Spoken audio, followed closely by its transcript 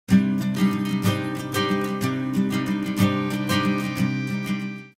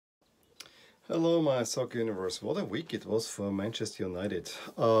Hello, my soccer universe. What a week it was for Manchester United.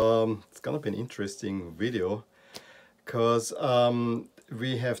 It's gonna be an interesting video because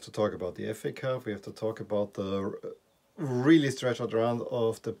we have to talk about the FA Cup. We have to talk about the really stretched out round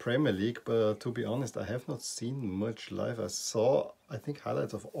of the Premier League. But to be honest, I have not seen much live. I saw, I think,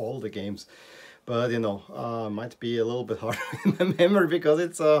 highlights of all the games. But might be a little bit hard in my memory because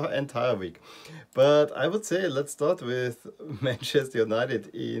it's an entire week. But I would say let's start with Manchester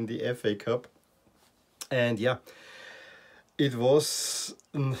United in the FA Cup. And yeah, it was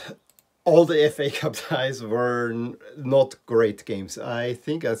all the FA Cup ties were not great games. I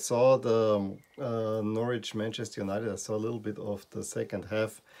think I saw the Norwich Manchester United. I saw a little bit of the second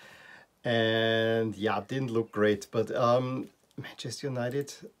half, and yeah, it didn't look great. But Manchester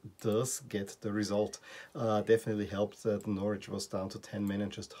United does get the result. Definitely helped that Norwich was down to 10 men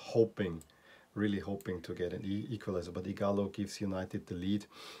and just really hoping to get an equalizer. But Igalo gives United the lead.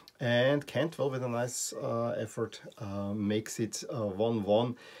 And Cantwell, with a nice effort, makes it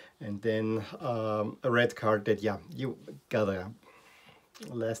 1-1. And then a red card that, yeah, you got a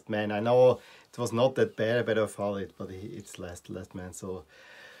last man. I know it was not that bad, a better foul it, but it's last man. So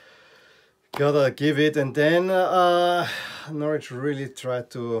gotta give it. And then Norwich really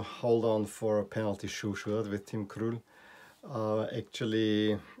tried to hold on for a penalty shootout with Tim Krul.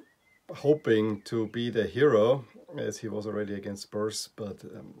 Actually hoping to be the hero, as he was already against Spurs, but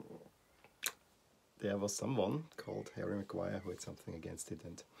there was someone called Harry Maguire who had something against it,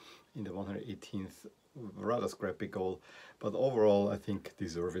 and in the 118th, rather scrappy goal, but overall I think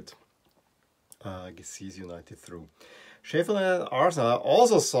deserve it. Sees United through. Sheffield and Arsenal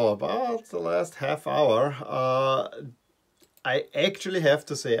also saw about the last half hour. I actually have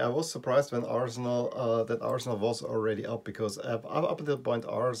to say I was surprised when Arsenal that Arsenal was already up, because up until the point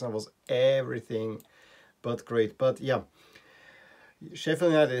Arsenal was everything but great. But yeah,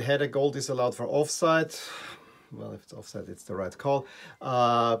 Sheffield United had a goal disallowed for offside. Well, if it's offside, it's the right call.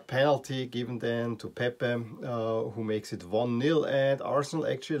 Penalty given then to Pepe, who makes it 1-0. And Arsenal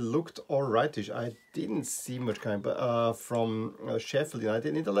actually looked alrightish. I didn't see much from Sheffield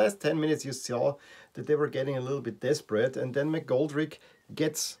United. In the last 10 minutes, you saw that they were getting a little bit desperate. And then McGoldrick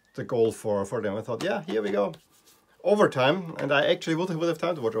gets the goal for them. I thought, yeah, here we go. Overtime, and I actually would have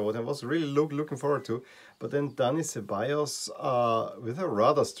time to watch overtime. I was really looking forward to. But then Dani Ceballos with a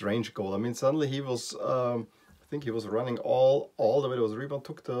rather strange goal. I mean, suddenly he was... I think he was running all the way. There was a rebound,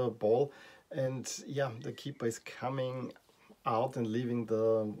 took the ball, and yeah, the keeper is coming out and leaving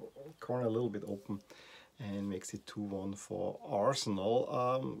the corner a little bit open, and makes it 2-1 for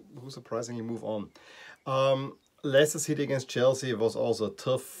Arsenal, who surprisingly move on. Leicester City against Chelsea was also a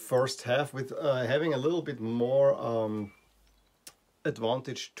tough first half, with having a little bit more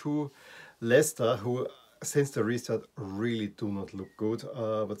advantage to Leicester, who since the restart really do not look good,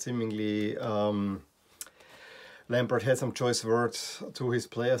 but seemingly Lampard had some choice words to his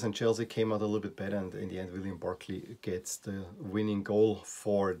players, and Chelsea came out a little bit better, and in the end William Barkley gets the winning goal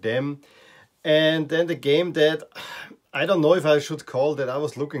for them. And then the game that I don't know if I should call that I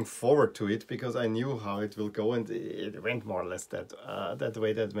was looking forward to it, because I knew how it will go, and it went more or less that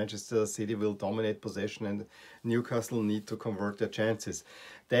way, that Manchester City will dominate possession and Newcastle need to convert their chances.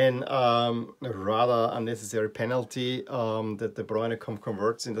 Then a rather unnecessary penalty that De Bruyne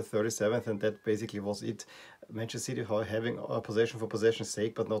converts in the 37th, and that basically was it. Manchester City having a possession for possession's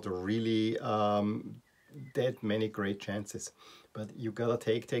sake, but not really that many great chances. But you gotta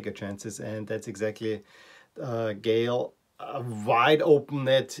take your chances, and that's exactly Gale, a wide open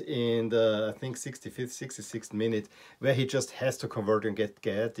net in the, I think, 65th, 66th minute, where he just has to convert and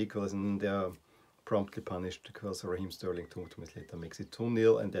get equals, and they're promptly punished because Raheem Sterling 2 minutes later makes it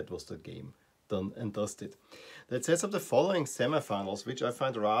 2-0, and that was the game done and dusted. That sets up the following semi-finals, which I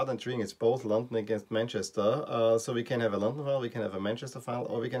find rather intriguing. It's both London against Manchester, so we can have a London final, we can have a Manchester final,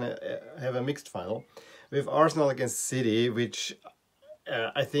 or we can have a mixed final with Arsenal against City, which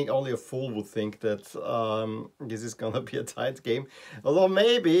I think only a fool would think that this is gonna be a tight game. Although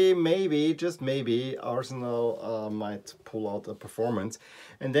maybe, just maybe, Arsenal might pull out a performance.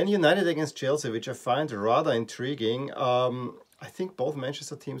 And then United against Chelsea, which I find rather intriguing. I think both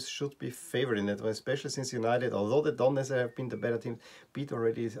Manchester teams should be favoured in that one, especially since United, although they don't necessarily have been the better team, beat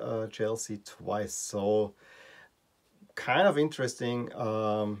already Chelsea twice. So kind of interesting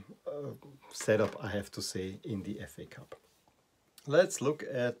setup, I have to say, in the FA Cup. Let's look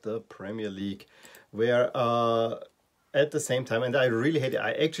at the Premier League, where at the same time, and I really hate it,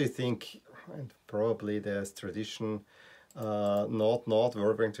 I actually think, and probably there's tradition not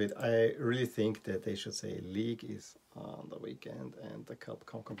referring to it, I really think that they should say league is on the weekend and the cup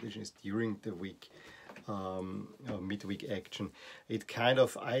competition is during the week. midweek action. It kind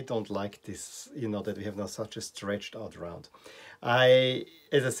of, I don't like this, that we have now such a stretched out round.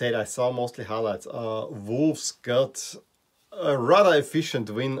 As I said, I saw mostly highlights. Wolves got a rather efficient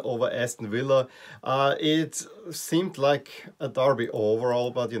win over Aston Villa. It seemed like a derby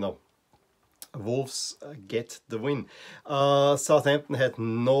overall, but Wolves get the win. Southampton had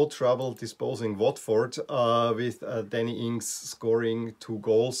no trouble disposing Watford with Danny Ings scoring 2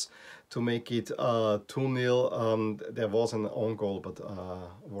 goals to make it 2-0. There was an own goal, but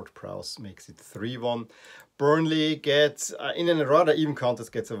Ward-Prowse makes it 3-1. Burnley gets, in a rather even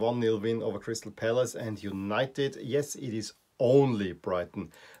contest, gets a 1-0 win over Crystal Palace. And United, yes, it is only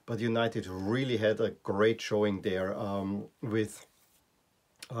Brighton, but United really had a great showing there with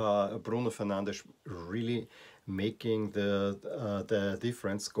Bruno Fernandes really making the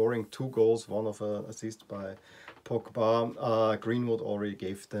difference, scoring 2 goals, one of an assist by Pogba. Greenwood already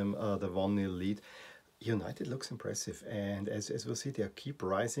gave them the 1-0 lead. United looks impressive, and as we'll see, they keep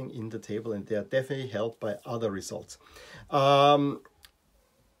rising in the table, and they are definitely helped by other results.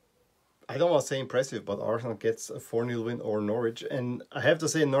 I don't want to say impressive, but Arsenal gets a 4-0 win over Norwich. And I have to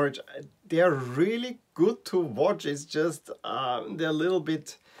say, Norwich, they are really good to watch. It's just, they're a little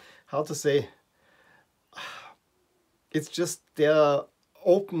bit, how to say, it's just their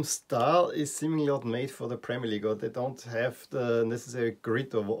open style is seemingly not made for the Premier League, or they don't have the necessary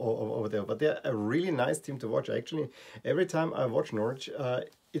grit over there. But they're a really nice team to watch. Actually, every time I watch Norwich,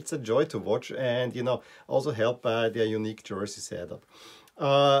 it's a joy to watch, and also helped by their unique jersey setup.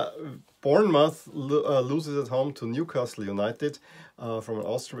 Bournemouth loses at home to Newcastle United. From an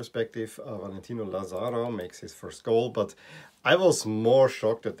Austrian perspective, Valentino Lazaro makes his first goal, but I was more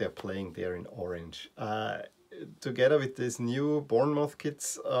shocked that they're playing there in orange. Together with these new Bournemouth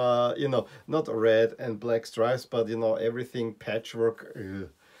kids, not red and black stripes, but everything patchwork.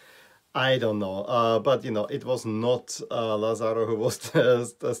 I don't know, but it was not Lazaro who was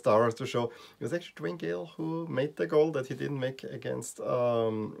the star of the show. It was actually Dwayne Gale who made the goal that he didn't make against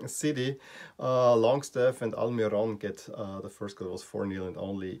City. Longstaff and Almiron get the first goal. Was 4-0, and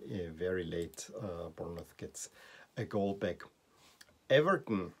only very late Bournemouth gets a goal back.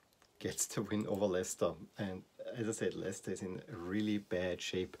 Everton gets the win over Leicester, and as I said, Leicester is in really bad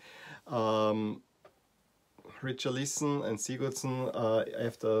shape. Richarlison and Sigurdsson,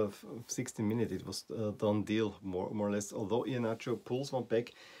 after 60 minutes, it was a done deal, more or less. Although Iheanacho pulls one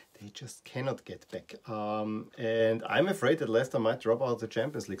back, they just cannot get back. And I'm afraid that Leicester might drop out of the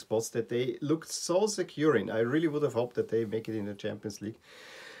Champions League spots that they looked so secure in. I really would have hoped that they make it in the Champions League.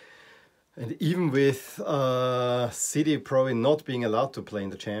 And even with City probably not being allowed to play in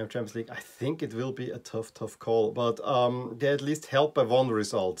the Champions League, I think it will be a tough call. But they at least helped by one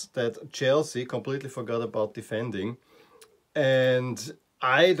result, that Chelsea completely forgot about defending. And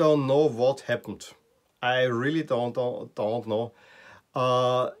I don't know what happened. I really don't know.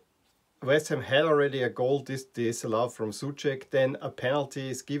 West Ham had already a goal disallowed from Souček. Then a penalty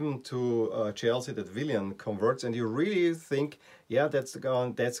is given to Chelsea that Willian converts, and you really think, yeah, that's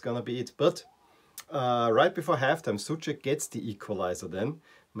gonna be it. But right before halftime, Souček gets the equalizer, then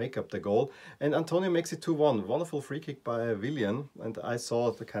make up the goal, and Antonio makes it 2-1. Wonderful free kick by Willian, and I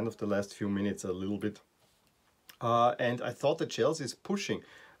saw the last few minutes a little bit, and I thought that Chelsea is pushing.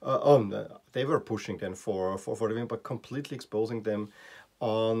 They were pushing then for the win, but completely exposing them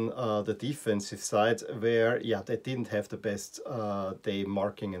on the defensive side, where they didn't have the best day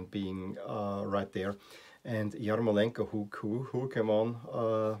marking and being right there. And Yarmolenko, who came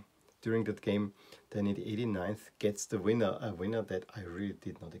on during that game, then in the 89th gets the winner, a winner that I really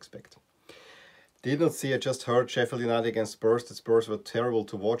did not expect. Did not see, I just heard Sheffield United against Spurs. The Spurs were terrible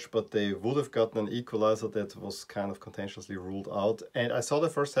to watch, but they would have gotten an equalizer that was kind of contentiously ruled out. And I saw the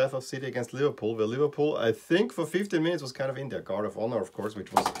first half of City against Liverpool, where Liverpool, I think for 15 minutes, was kind of in their guard of honor, of course,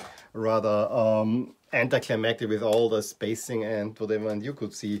 which was rather anticlimactic with all the spacing and whatever. And you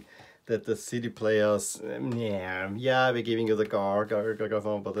could see that the City players, we're giving you the guard of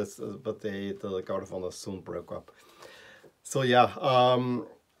honor, but the guard of honor soon broke up. So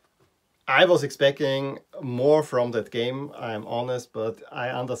I was expecting more from that game, I'm honest, but I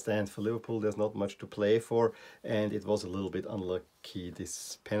understand for Liverpool there's not much to play for, and it was a little bit unlucky,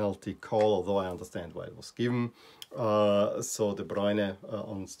 this penalty call, although I understand why it was given. So De Bruyne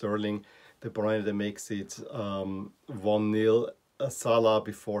on Sterling, De Bruyne that makes it 1-0. Salah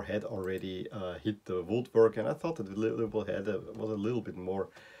before had already hit the woodwork, and I thought that Liverpool was a little bit more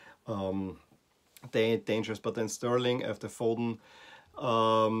dangerous, but then Sterling after Foden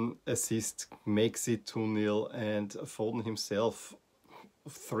assist makes it 2-0, and Foden himself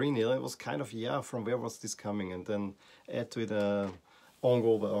 3-0. It was kind of, from where was this coming? And then add to it own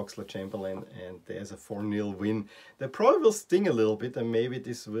goal by Oxlade-Chamberlain, and there's a 4-0 win. That probably will sting a little bit, and maybe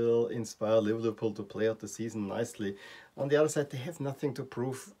this will inspire Liverpool to play out the season nicely. On the other side, they have nothing to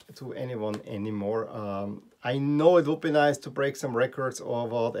prove to anyone anymore. I know it would be nice to break some records or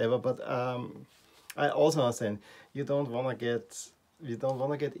whatever, but I also understand you don't want to get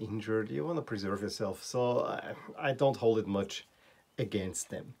injured. You want to preserve yourself. So I don't hold it much against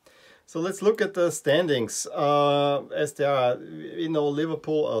them. So let's look at the standings as they are. You know,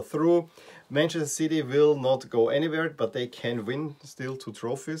 Liverpool are through. Manchester City will not go anywhere, but they can win still 2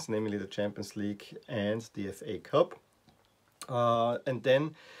 trophies, namely the Champions League and the FA Cup. And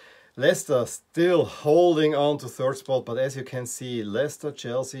then Leicester still holding on to 3rd spot, but as you can see, Leicester,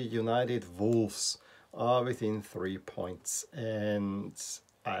 Chelsea, United, Wolves are within 3 points. And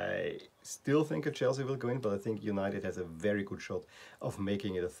I still think Chelsea will go in, but I think United has a very good shot of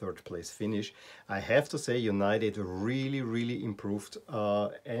making it a 3rd place finish. I have to say United really improved,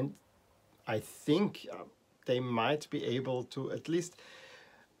 and I think they might be able to at least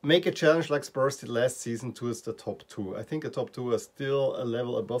make a challenge like Spurs did last season towards the top 2. I think the top 2 are still a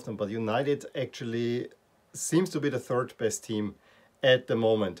level above them, but United actually seems to be the 3rd best team at the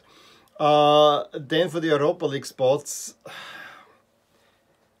moment. Then for the Europa League spots,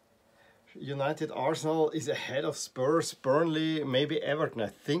 United, Arsenal is ahead of Spurs, Burnley, maybe Everton. I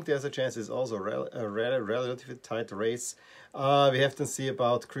think there's a chance. It's also a relatively tight race. We have to see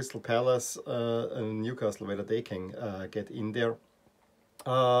about Crystal Palace and Newcastle, whether they can get in there.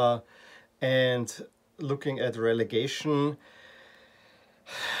 And looking at relegation,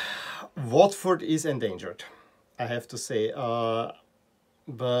 Watford is endangered, I have to say.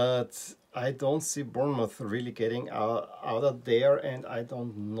 But I don't see Bournemouth really getting out of there, and I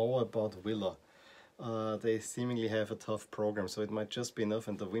don't know about Villa. They seemingly have a tough program, so it might just be enough,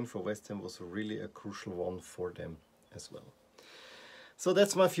 and the win for West Ham was really a crucial one for them as well. So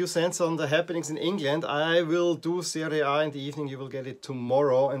that's my few cents on the happenings in England. I will do Serie A in the evening. You will get it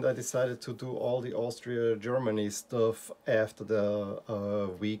tomorrow, and I decided to do all the Austria-Germany stuff after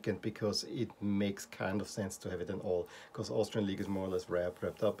the weekend because it makes kind of sense to have it in all, because Austrian league is more or less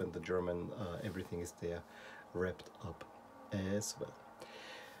wrapped up, and the German everything is there wrapped up as well.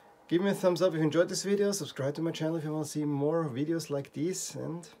 Give me a thumbs up if you enjoyed this video. Subscribe to my channel if you want to see more videos like these,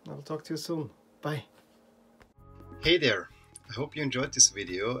 and I will talk to you soon. Bye. Hey there. I hope you enjoyed this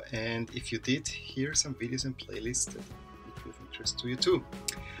video, and if you did, here are some videos and playlists that would be of interest to you too.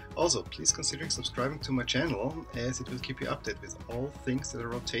 Also, please consider subscribing to my channel, as it will keep you updated with all things that are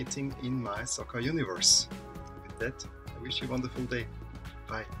rotating in my soccer universe. With that, I wish you a wonderful day.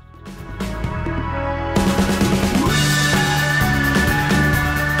 Bye.